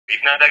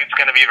It's not that it's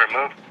going to be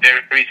removed. There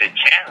is a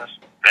chance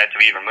that to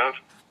be removed.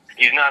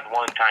 It's not a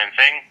one-time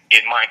thing.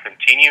 It might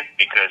continue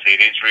because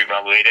it is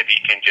reevaluated.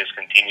 It can just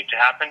continue to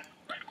happen.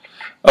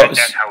 Oh, and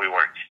that's how it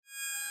works.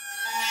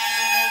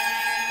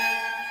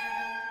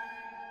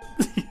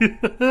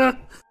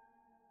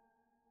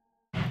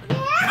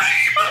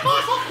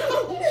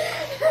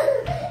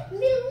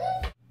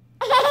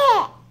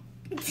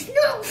 It's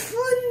not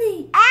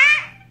funny.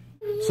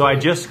 So I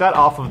just got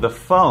off of the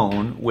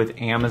phone with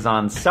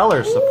Amazon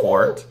seller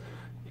support,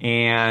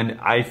 and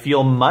I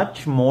feel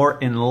much more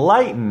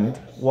enlightened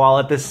while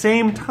at the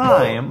same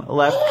time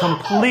left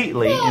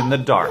completely in the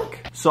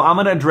dark. So I'm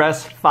going to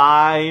address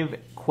 5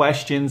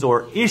 questions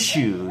or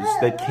issues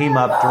that came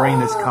up during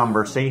this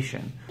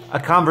conversation. A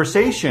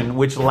conversation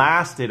which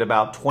lasted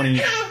about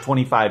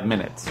 20-25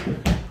 minutes.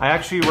 I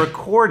actually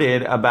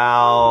recorded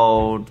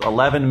about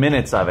 11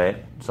 minutes of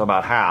it, so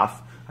about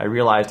half. I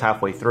realized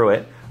halfway through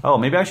it, oh,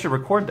 maybe I should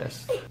record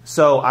this.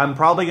 So I'm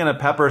probably gonna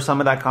pepper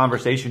some of that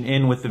conversation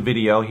in with the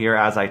video here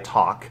as I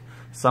talk,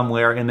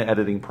 somewhere in the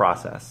editing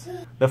process.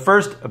 The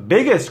first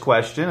biggest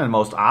question and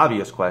most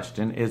obvious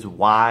question is,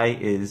 why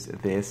is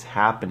this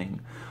happening?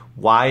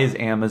 Why is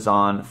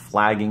Amazon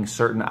flagging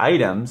certain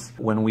items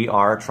when we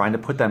are trying to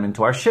put them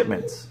into our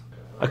shipments?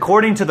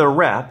 According to the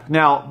rep,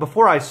 now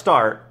before I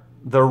start,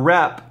 the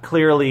rep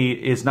clearly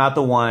is not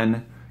the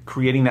one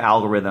creating the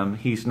algorithm.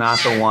 He's not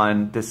the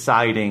one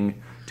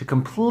deciding to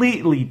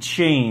completely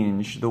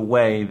change the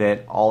way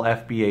that all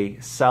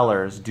FBA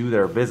sellers do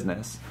their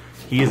business.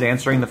 He is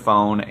answering the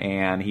phone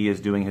and he is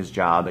doing his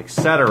job,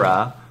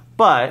 etc.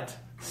 But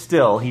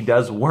still, he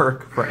does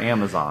work for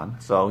Amazon,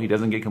 so he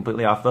doesn't get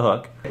completely off the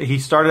hook. He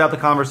started out the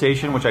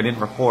conversation, which I didn't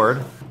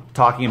record,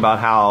 talking about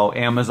how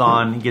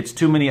Amazon gets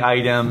too many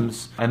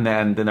items and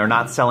then they're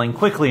not selling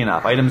quickly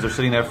enough. Items are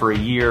sitting there for a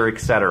year,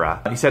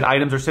 etc. He said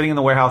items are sitting in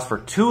the warehouse for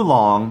too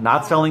long,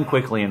 not selling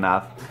quickly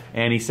enough.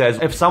 And he says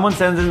if someone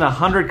sends in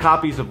 100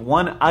 copies of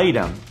one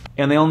item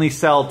and they only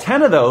sell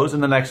 10 of those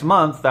in the next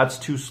month, that's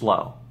too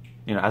slow.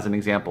 You know, as an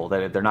example,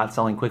 that they're not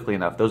selling quickly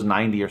enough. Those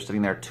 90 are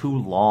sitting there too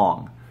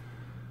long.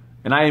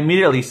 And I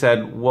immediately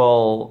said,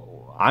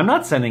 well, I'm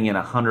not sending in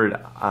 100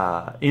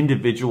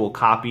 individual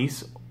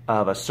copies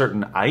of a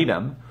certain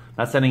item. I'm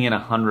not sending in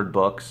 100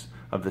 books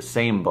of the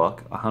same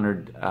book,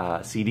 100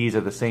 CDs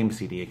of the same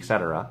CD,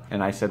 etc.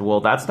 And I said, well,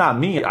 that's not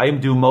me. I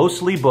do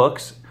mostly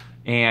books,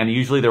 and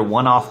usually they're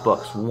one-off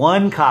books.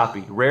 One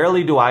copy.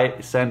 Rarely do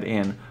I send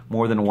in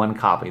more than one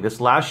copy.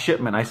 This last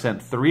shipment, I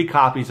sent 3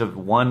 copies of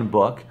one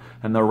book,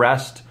 and the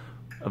rest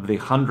of the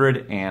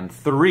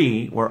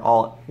 103 were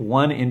all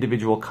one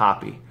individual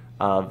copy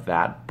of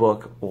that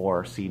book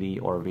or CD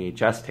or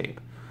VHS tape.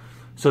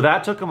 So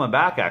that took him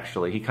aback,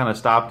 actually. He kind of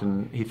stopped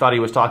and he thought he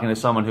was talking to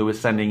someone who was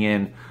sending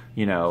in,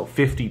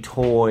 50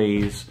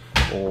 toys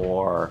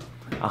or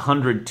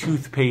 100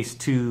 toothpaste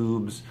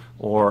tubes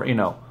or,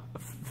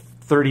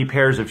 30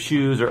 pairs of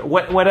shoes or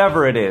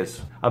whatever it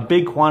is. A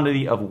big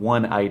quantity of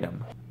one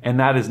item. And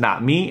that is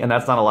not me, and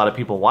that's not a lot of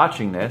people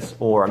watching this,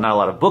 or not a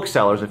lot of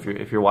booksellers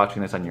if you're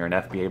watching this and you're an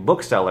FBA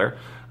bookseller,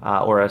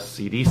 or a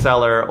CD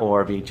seller,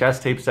 or a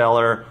VHS tape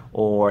seller,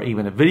 or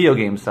even a video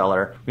game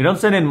seller. We don't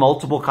send in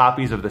multiple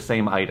copies of the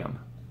same item.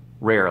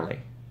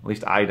 Rarely. At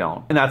least I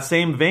don't. In that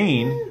same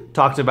vein,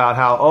 talked about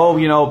how,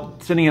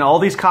 sending in all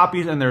these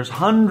copies and there's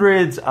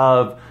hundreds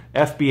of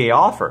FBA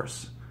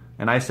offers.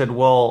 And I said,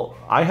 well,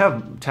 I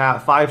have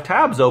 5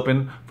 tabs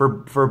open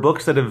for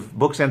books and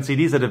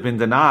CDs that have been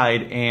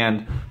denied,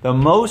 and the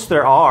most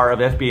there are of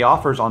FBA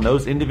offers on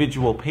those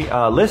individual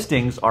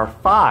listings are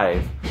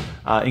 5,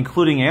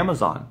 including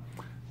Amazon.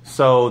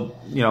 So,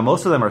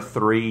 most of them are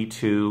 3,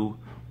 2,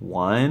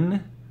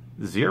 1,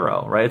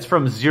 0, right? It's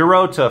from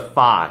 0 to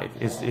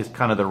 5 is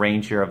kind of the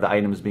range here of the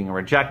items being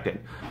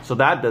rejected. So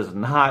that does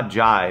not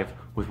jive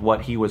with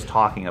what he was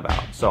talking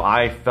about. So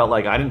I felt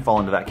like I didn't fall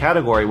into that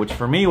category, which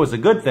for me was a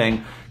good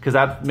thing, because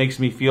that makes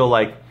me feel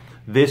like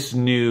this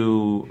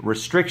new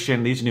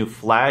restriction, these new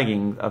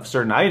flagging of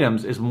certain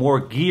items is more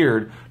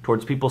geared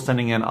towards people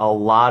sending in a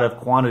lot of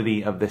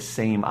quantity of the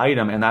same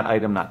item and that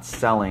item not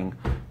selling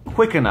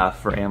quick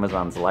enough for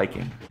Amazon's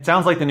liking. It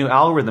sounds like the new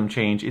algorithm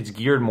change, it's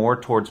geared more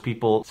towards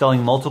people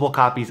selling multiple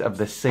copies of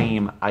the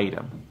same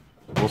item.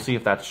 We'll see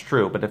if that's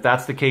true, but if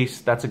that's the case,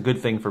 that's a good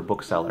thing for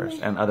booksellers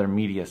and other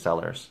media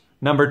sellers.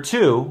 Number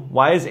 2,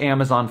 why is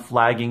Amazon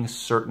flagging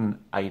certain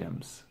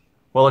items?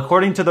 Well,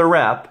 according to the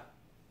rep,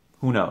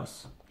 who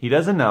knows? He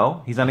doesn't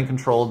know. He's not in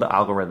control of the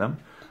algorithm,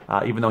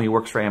 even though he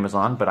works for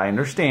Amazon. But I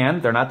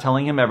understand they're not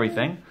telling him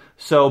everything.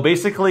 So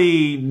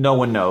basically, no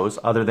one knows,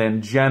 other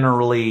than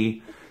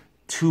generally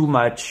too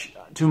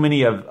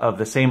many of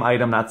the same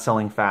item not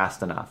selling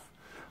fast enough.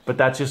 But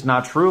that's just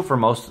not true for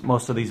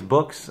most of these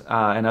books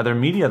and other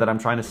media that I'm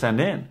trying to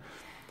send in.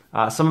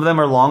 Some of them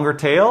are longer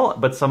tail,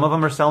 but some of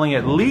them are selling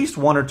at least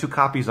 1 or 2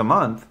 copies a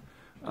month.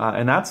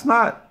 And that's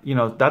not,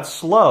 that's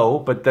slow,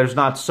 but there's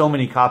not so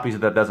many copies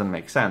that doesn't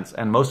make sense.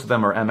 And most of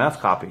them are MF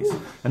copies.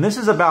 And this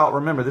is about,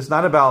 remember, this is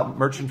not about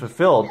merchant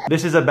fulfilled.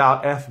 This is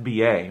about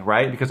FBA,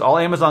 right? Because all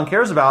Amazon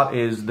cares about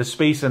is the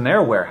space in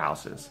their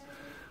warehouses.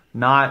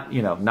 not,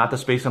 you know, not the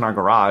space in our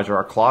garage or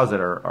our closet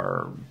or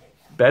our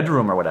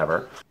bedroom or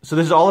whatever. So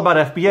this is all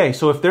about FBA.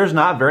 So if there's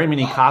not very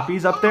many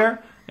copies up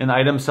there, an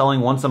item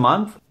selling once a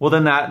month, well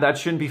then that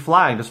shouldn't be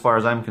flagged as far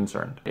as I'm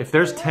concerned. If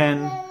there's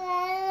 10,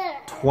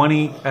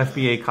 20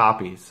 FBA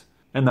copies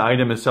and the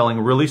item is selling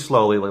really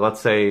slowly, like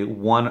let's say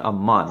 1 a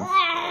month,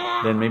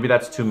 then maybe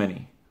that's too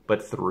many.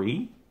 But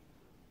 3?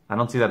 I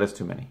don't see that as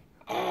too many.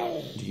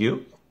 Do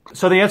you?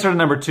 So the answer to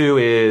number 2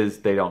 is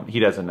he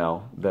doesn't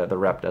know. The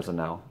rep doesn't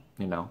know,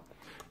 you know.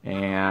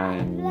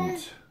 And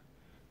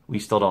we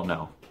still don't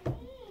know.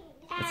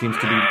 It seems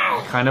to be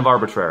kind of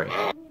arbitrary.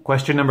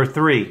 Question number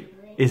 3.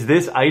 Is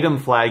this item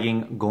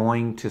flagging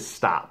going to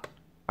stop?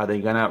 Are they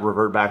going to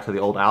revert back to the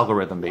old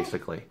algorithm,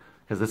 basically?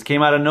 Because this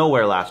came out of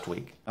nowhere last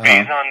week.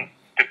 Based on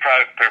the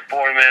product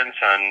performance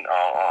and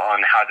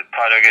on how the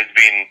product has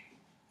been,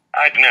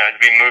 I don't know, it's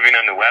been moving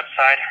on the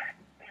website.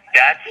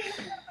 That's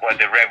what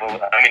the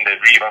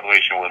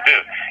reevaluation will do.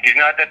 It's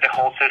not that the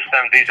whole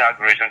system, these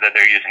algorithms that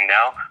they're using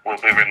now, will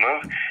be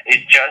removed.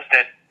 It's just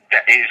that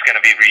it's going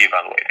to be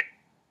reevaluated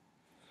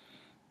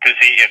to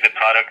see if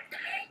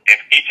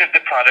each of the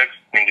products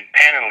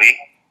independently,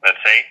 let's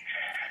say,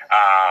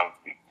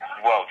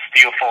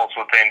 still falls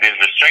within this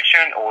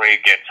restriction or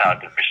it gets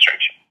out of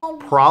restriction.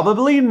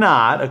 Probably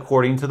not,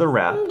 according to the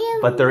rep,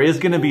 but there is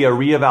going to be a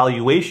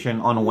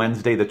reevaluation on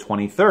Wednesday the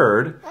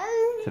 23rd.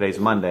 Today's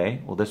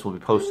Monday. Well, this will be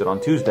posted on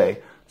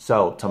Tuesday,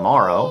 so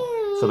tomorrow.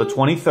 So the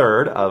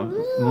 23rd of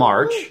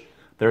March,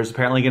 there's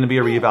apparently going to be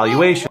a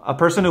reevaluation. A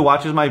person who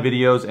watches my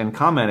videos and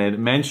commented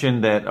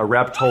mentioned that a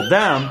rep told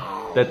them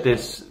that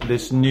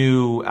this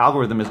new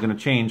algorithm is going to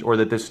change, or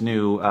that this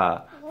new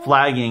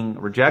flagging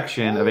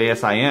rejection of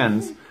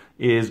ASINs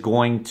is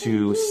going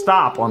to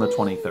stop on the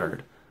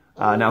 23rd.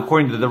 Now,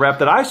 according to the rep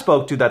that I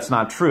spoke to, that's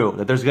not true.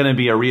 That there's going to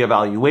be a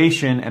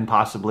reevaluation and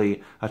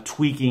possibly a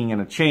tweaking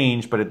and a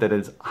change, but that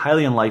it's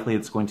highly unlikely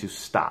it's going to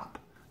stop.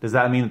 Does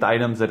that mean that the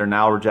items that are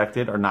now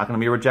rejected are not going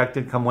to be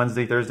rejected come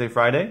Wednesday, Thursday,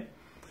 Friday?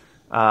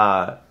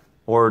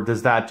 Or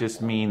does that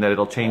just mean that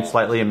it'll change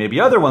slightly and maybe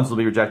other ones will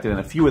be rejected and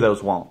a few of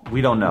those won't?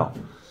 We don't know.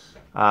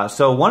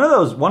 So one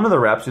of the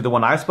reps, either the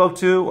one I spoke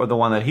to or the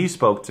one that he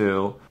spoke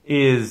to,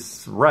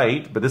 is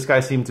right, but this guy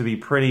seemed to be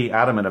pretty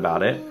adamant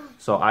about it.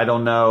 So I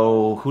don't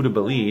know who to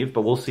believe,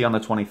 but we'll see on the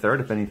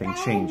 23rd if anything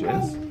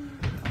changes.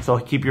 So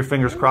keep your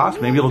fingers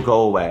crossed. Maybe it'll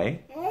go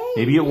away.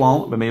 Maybe it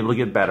won't, but maybe it'll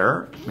get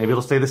better. Maybe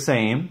it'll stay the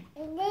same.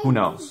 Who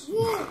knows?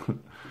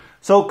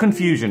 So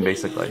confusion,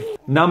 basically.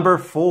 Number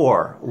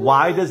 4,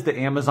 why does the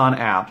Amazon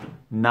app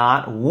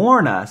not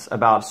warn us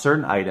about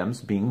certain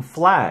items being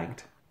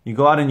flagged? You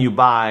go out and you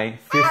buy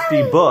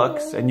 50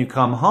 books and you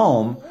come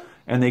home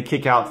and they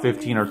kick out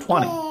 15 or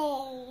 20.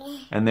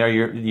 And there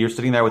you're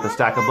sitting there with a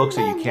stack of books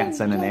that you can't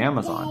send into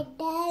Amazon.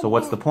 So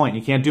what's the point?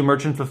 You can't do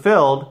merchant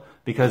fulfilled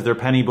because they're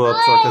penny books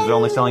or because they're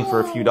only selling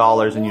for a few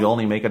dollars and you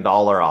only make $1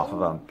 off of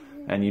them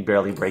and you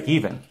barely break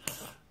even.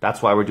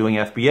 That's why we're doing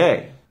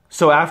FBA.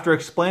 So after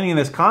explaining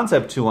this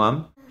concept to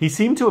him, he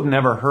seemed to have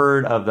never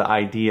heard of the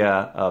idea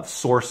of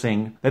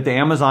sourcing, that the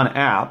Amazon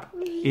app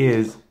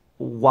is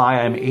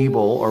why I'm able,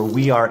 or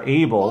we are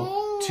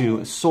able,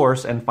 to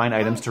source and find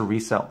items to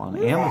resell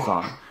on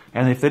Amazon.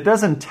 And if it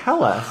doesn't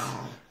tell us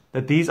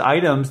that these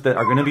items that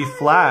are going to be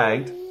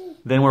flagged,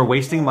 then we're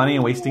wasting money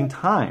and wasting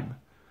time.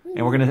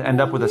 And we're going to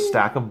end up with a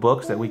stack of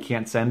books that we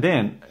can't send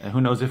in. And who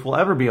knows if we'll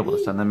ever be able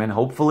to send them in,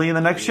 hopefully in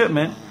the next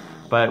shipment,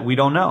 but we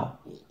don't know.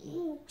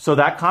 So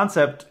that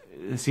concept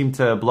seemed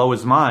to blow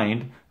his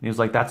mind. And he was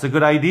like, that's a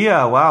good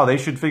idea. Wow, they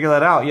should figure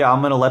that out. Yeah,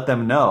 I'm going to let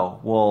them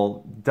know.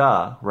 Well,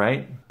 duh,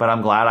 right? But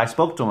I'm glad I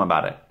spoke to him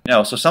about it.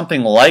 No, so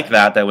something like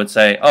that would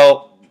say,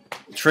 oh,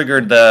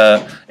 triggered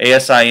the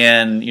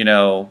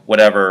ASIN,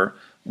 whatever,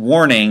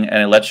 warning,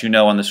 and it lets you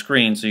know on the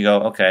screen. So you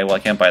go, okay, well, I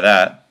can't buy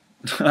that.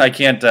 I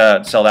can't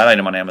sell that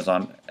item on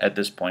Amazon at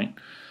this point.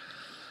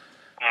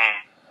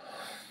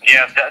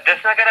 Yeah,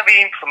 that's not going to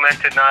be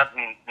implemented,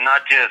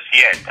 not just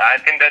yet. I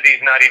think that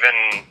is not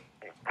even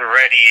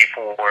ready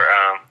for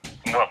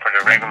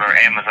the regular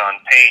Amazon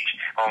page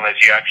unless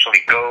you actually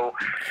go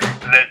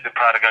list the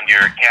product on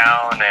your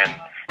account and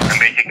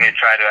basically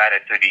try to add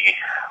it to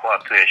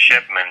the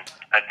shipment.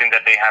 I think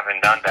that they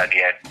haven't done that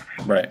yet.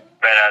 Right.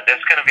 But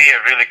that's going to be a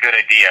really good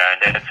idea,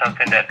 and that's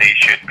something that they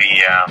should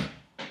be.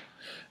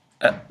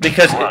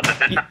 Because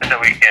that's something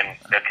that we can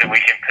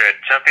put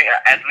something,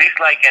 at least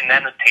like an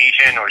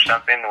annotation or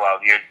something while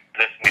you're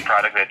listing the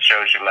product that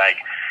shows you like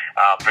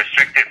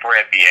restricted for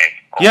FBA.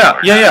 Yeah.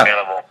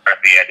 Available for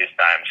FBA this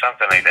time,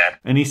 something like that.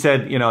 And he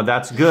said,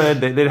 that's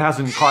good. It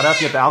hasn't caught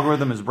up yet. The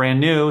algorithm is brand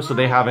new, so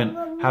they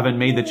haven't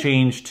made the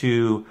change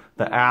to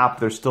the app.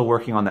 They're still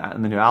working on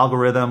the new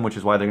algorithm, which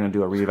is why they're going to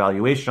do a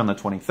reevaluation on the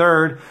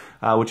 23rd,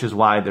 which is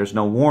why there's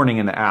no warning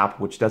in the app,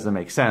 which doesn't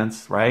make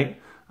sense,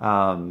 right?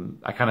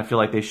 I kind of feel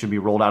like they should be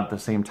rolled out at the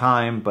same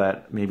time,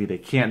 but maybe they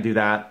can't do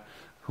that.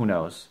 Who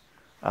knows?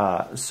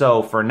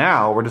 So for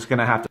now, we're just going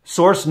to have to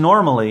source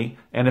normally,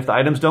 and if the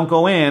items don't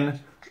go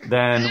in,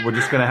 then we're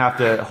just going to have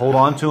to hold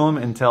on to them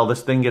until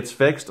this thing gets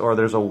fixed or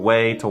there's a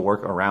way to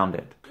work around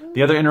it.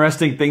 The other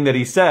interesting thing that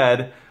he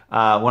said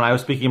when I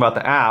was speaking about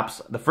the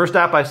apps, the first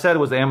app I said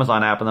was the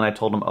Amazon app, and then I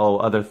told him, oh,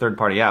 other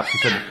third-party apps. He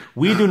said,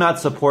 we do not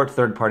support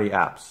third-party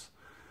apps.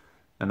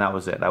 And that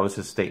was it. That was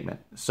his statement.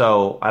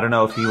 So I don't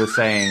know if he was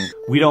saying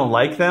we don't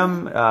like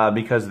them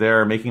because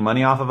they're making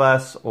money off of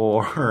us,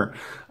 or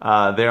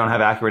they don't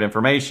have accurate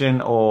information,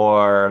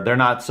 or they're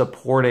not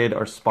supported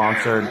or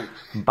sponsored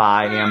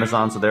by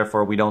Amazon, so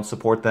therefore we don't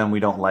support them, we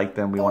don't like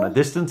them, we want to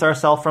distance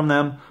ourselves from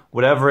them,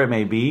 whatever it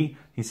may be.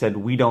 He said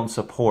we don't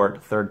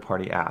support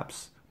third-party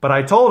apps. But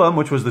I told him,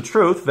 which was the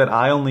truth, that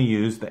I only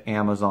use the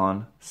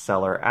Amazon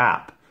Seller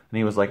app. And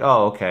he was like,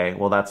 oh, okay,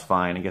 well, that's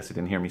fine. I guess he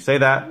didn't hear me say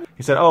that.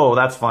 He said, oh,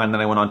 that's fine. Then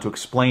I went on to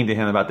explain to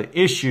him about the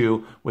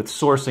issue with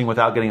sourcing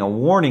without getting a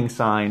warning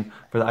sign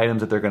for the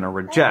items that they're going to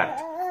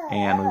reject.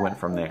 And we went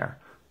from there.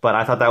 But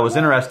I thought that was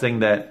interesting,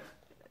 that,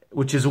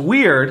 which is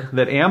weird,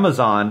 that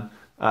Amazon,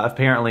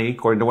 apparently,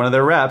 according to one of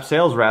their reps,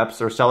 sales reps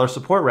or seller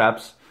support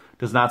reps,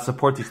 does not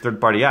support these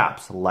third-party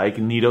apps like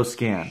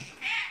NitoScan,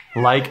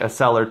 like a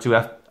seller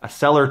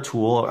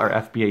tool or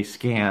FBA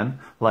Scan,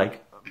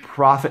 like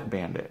Profit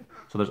Bandit.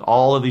 So there's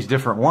all of these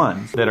different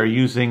ones that are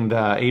using the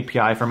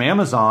API from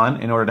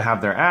Amazon in order to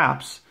have their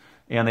apps,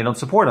 and they don't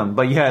support them.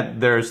 But yet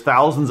there's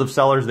thousands of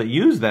sellers that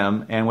use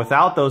them, and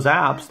without those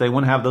apps, they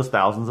wouldn't have those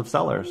thousands of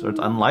sellers. So it's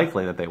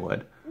unlikely that they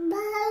would.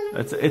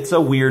 It's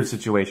a weird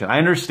situation. I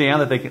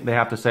understand that they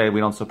have to say we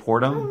don't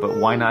support them, but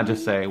why not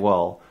just say,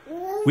 well,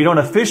 we don't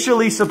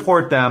officially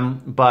support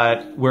them,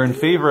 but we're in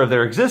favor of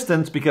their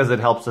existence because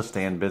it helps us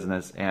stay in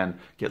business and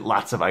get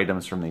lots of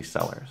items from these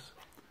sellers.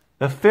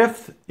 The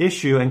fifth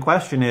issue in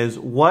question is,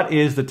 what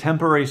is the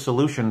temporary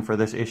solution for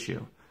this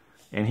issue?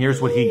 And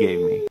here's what he gave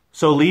me.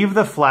 So leave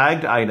the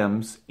flagged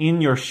items in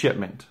your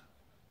shipment.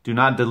 Do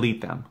not delete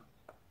them.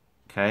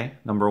 Okay,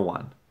 number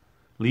one.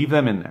 Leave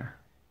them in there.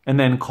 And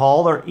then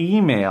call or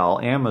email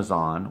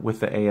Amazon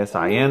with the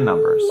ASIN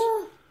numbers.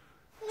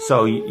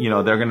 So, you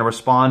know, they're going to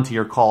respond to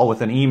your call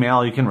with an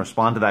email. You can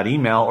respond to that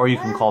email, or you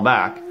can call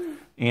back.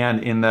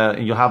 And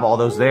you'll have all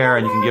those there,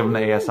 and you can give them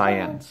the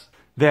ASINs.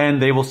 Then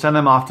they will send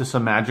them off to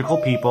some magical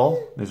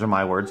people, these are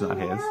my words, not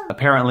his,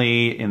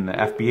 apparently in the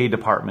FBA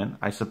department,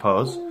 I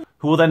suppose,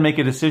 who will then make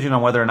a decision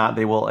on whether or not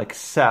they will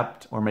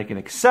accept or make an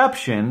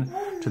exception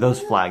to those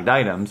flagged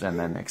items and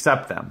then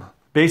accept them.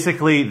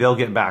 Basically, they'll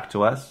get back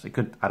to us. It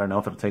could, I don't know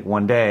if it'll take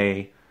one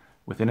day,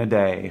 within a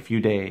day, a few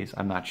days,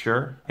 I'm not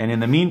sure. And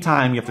in the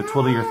meantime, you have to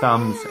twiddle your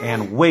thumbs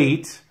and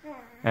wait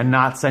and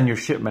not send your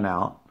shipment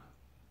out.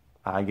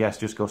 I guess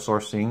just go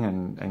sourcing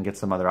and get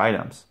some other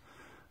items.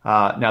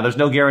 Now, there's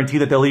no guarantee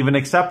that they'll even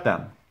accept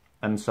them.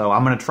 And so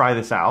I'm going to try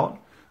this out.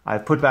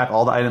 I've put back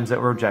all the items that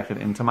were rejected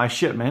into my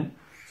shipment.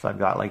 So I've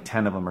got like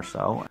 10 of them or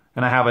so.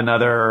 And I have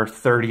another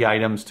 30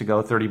 items to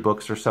go, 30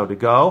 books or so to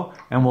go.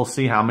 And we'll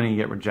see how many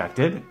get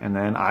rejected. And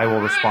then I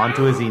will respond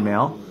to his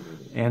email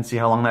and see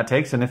how long that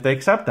takes and if they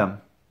accept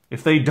them.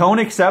 If they don't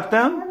accept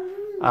them,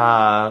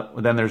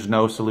 then there's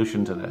no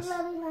solution to this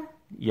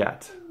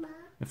yet.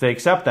 If they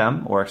accept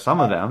them, or some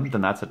of them,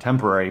 then that's a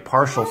temporary,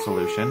 partial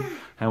solution,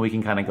 and we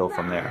can kind of go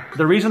from there.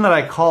 The reason that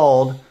I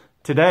called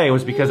today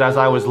was because as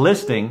I was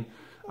listing,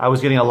 I was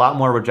getting a lot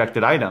more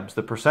rejected items.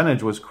 The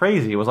percentage was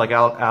crazy. It was like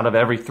out of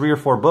every 3 or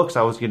 4 books,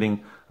 I was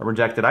getting a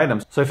rejected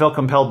item. So I felt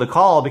compelled to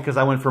call because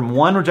I went from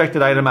 1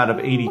 rejected item out of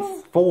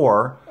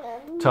 84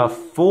 to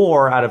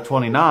 4 out of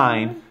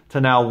 29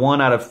 to now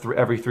 1 out of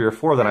every 3 or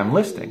 4 that I'm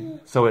listing.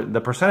 So the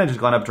percentage has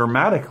gone up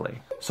dramatically.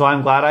 So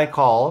I'm glad I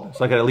called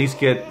so I could at least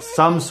get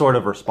some sort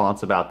of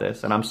response about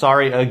this. And I'm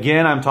sorry,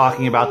 again, I'm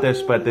talking about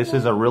this, but this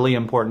is a really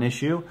important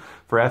issue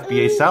for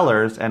FBA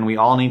sellers, and we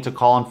all need to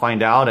call and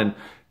find out, and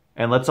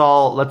let's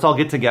all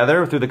get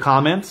together through the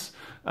comments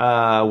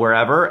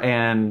wherever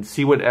and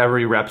see what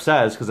every rep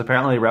says, because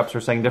apparently reps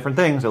are saying different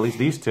things, at least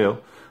these two.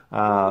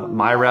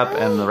 My rep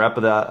and the rep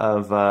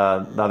of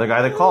the other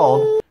guy that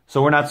called.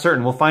 So we're not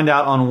certain. We'll find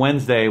out on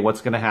Wednesday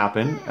what's going to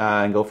happen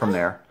and go from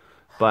there.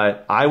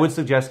 But I would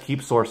suggest keep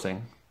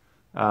sourcing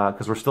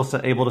because we're still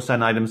able to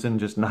send items in,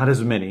 just not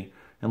as many.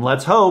 And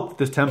let's hope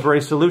this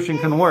temporary solution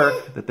can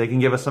work, that they can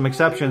give us some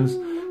exceptions,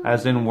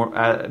 as in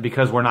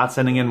because we're not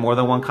sending in more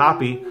than 1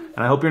 copy. And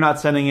I hope you're not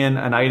sending in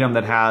an item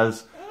that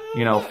has,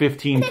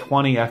 15,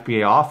 20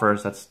 FBA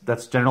offers.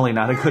 That's generally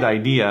not a good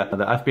idea.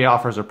 The FBA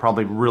offers are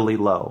probably really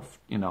low,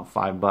 $5,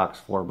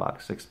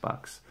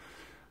 $4,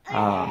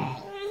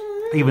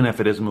 $6. Even if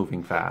it is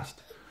moving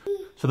fast.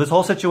 So this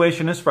whole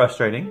situation is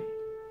frustrating,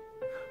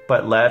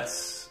 but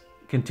let's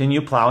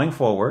continue plowing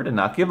forward and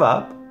not give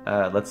up.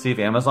 Let's see if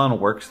Amazon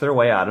works their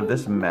way out of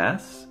this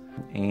mess.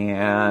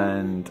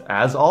 And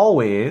as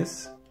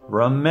always,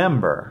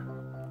 remember,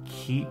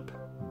 keep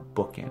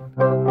booking.